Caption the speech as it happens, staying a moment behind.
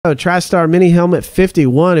Tristar mini helmet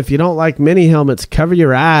 51. If you don't like mini helmets, cover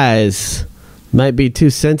your eyes. Might be too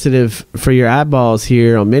sensitive for your eyeballs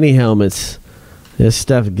here on mini helmets. This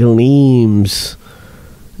stuff gleams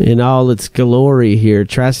in all its glory here.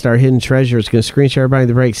 Tristar Hidden Treasure is going to screenshot everybody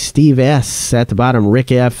the break. Steve S. at the bottom.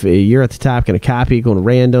 Rick F. You're at the top. Going to copy. Going to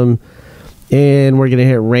random. And we're going to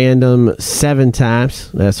hit random 7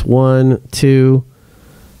 times. That's 1, 2,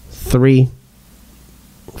 3,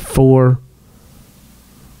 4,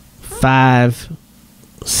 5,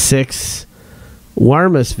 6.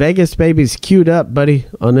 Warmus, Vegas baby's queued up, buddy,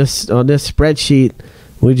 on this spreadsheet.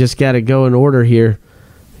 We just got to go in order here.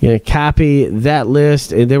 Going to copy that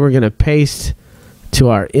list, and then we're going to paste to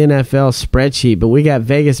our NFL spreadsheet. But we got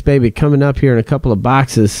Vegas baby coming up here in a couple of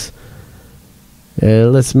boxes.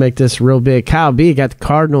 Let's make this real big. Kyle B got the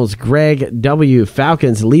Cardinals, Greg W,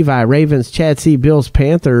 Falcons, Levi, Ravens, Chad C, Bills,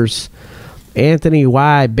 Panthers, Anthony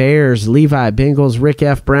Y, Bears, Levi, Bengals, Rick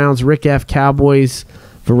F, Browns, Rick F, Cowboys,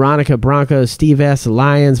 Veronica, Broncos, Steve S,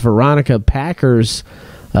 Lions, Veronica, Packers,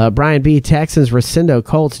 Brian B, Texans, Rosendo,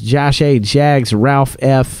 Colts, Josh A, Jags, Ralph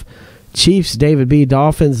F, Chiefs, David B,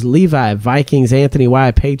 Dolphins, Levi, Vikings, Anthony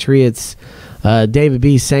Y, Patriots, David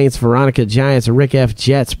B, Saints, Veronica, Giants, Rick F,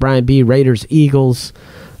 Jets, Brian B, Raiders, Eagles,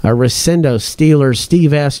 Rosendo, Steelers,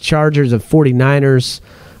 Steve S, Chargers and 49ers,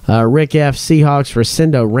 Rick F, Seahawks,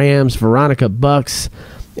 Rosendo, Rams, Veronica, Bucks,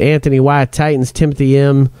 Anthony Y, Titans, Timothy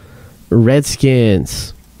M,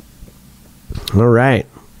 Redskins. All right.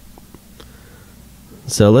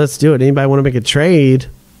 So let's do it. Anybody want to make a trade?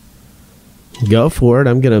 Go for it.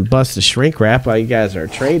 I'm going to bust a shrink wrap while you guys are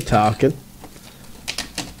trade talking.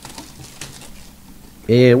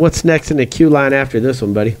 And what's next in the queue line after this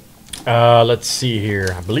one, buddy? Let's see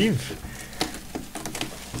here. I believe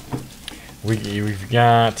we've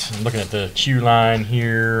got, I'm looking at the queue line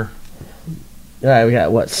here. All right, we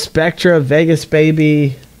got what? Spectra, Vegas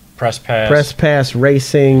baby, Press Pass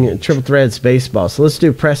Racing, Triple Threads Baseball. So let's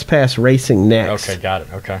do Press Pass Racing next. Okay, got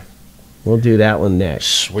it. Okay. We'll do that one next.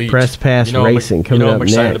 Sweet. Press Pass Racing coming up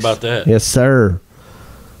next. I'm excited about that. Yes, sir.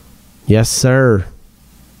 Yes, sir.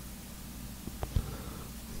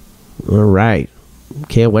 All right.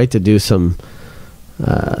 Can't wait to do some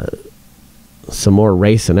more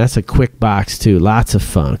racing. That's a quick box, too. Lots of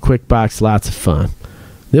fun. Quick box, lots of fun.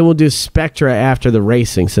 Then we'll do Spectra after the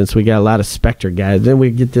racing, since we got a lot of Spectra guys. Then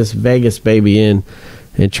we get this Vegas baby in,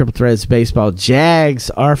 and Triple Threads Baseball. Jags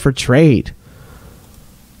are for trade.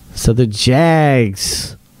 So the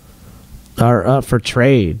Jags are up for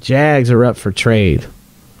trade. Jags are up for trade.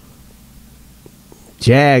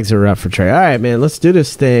 Jags are up for trade. All right, man. Let's do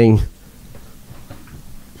this thing.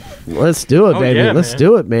 Let's do it, baby. Yeah, let's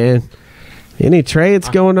do it, man. Any trades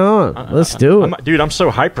going on? Let's do it. Dude, I'm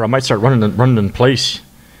so hyper. I might start running in place.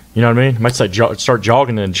 You know what I mean? I might start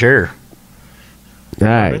jogging in a chair. All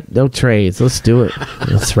right. No trades. Let's do it.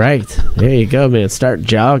 That's right. There you go, man. Start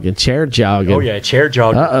jogging. Chair jogging. Oh, yeah. Chair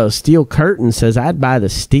jogging. Uh-oh. Steel Curtain says, I'd buy the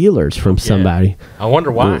Steelers from somebody. I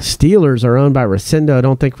wonder why. The Steelers are owned by Rosendo. I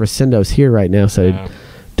don't think Rosendo's here right now, so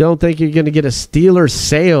don't think you're going to get a Steelers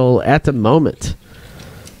sale at the moment.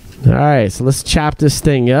 All right. So let's chop this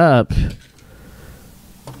thing up.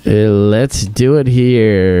 Let's do it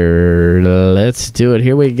here. Let's do it.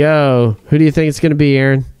 Here we go. Who do you think it's going to be,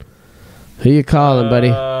 Aaron? Who you calling, buddy?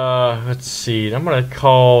 Let's see. I'm going to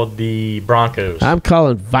call the Broncos. I'm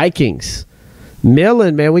calling Vikings.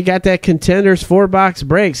 Millen, man, we got that Contenders 4-box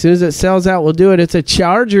break. As soon as it sells out, we'll do it. It's a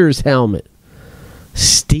Chargers helmet.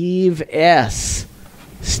 Steve S.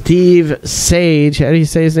 Steve Sage. How do you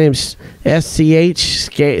say his name? SCH?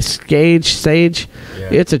 Sage? Yeah.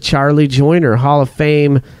 It's a Charlie Joyner Hall of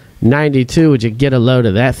Fame 92. Would you get a load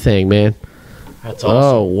of that thing, man? That's awesome.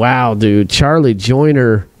 Oh, wow, dude. Charlie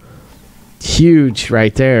Joyner. Huge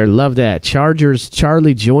right there. Love that. Chargers,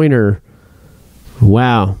 Charlie Joyner.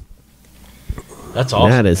 Wow. That's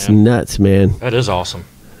awesome. That is nuts, man. That is awesome.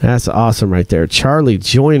 That's awesome right there. Charlie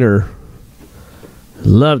Joyner.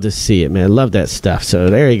 Love to see it, man. Love that stuff. So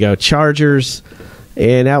there you go. Chargers.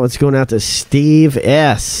 And that one's going out to Steve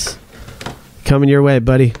S. Coming your way,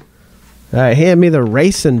 buddy. All right, hand me the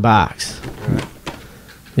racing box.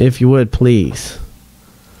 If you would, please.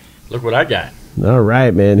 Look what I got. All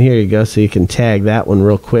right, man. Here you go. So you can tag that one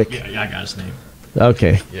real quick. Yeah, I got his name.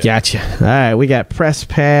 Okay, yeah. Gotcha. All right, we got Press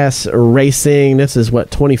Pass Racing. This is what,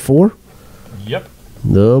 24? Yep.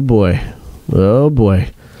 Oh, boy. Oh, boy.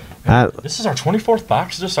 This is our 24th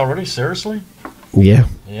box of this already? Seriously? Yeah.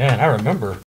 Yeah, and I remember.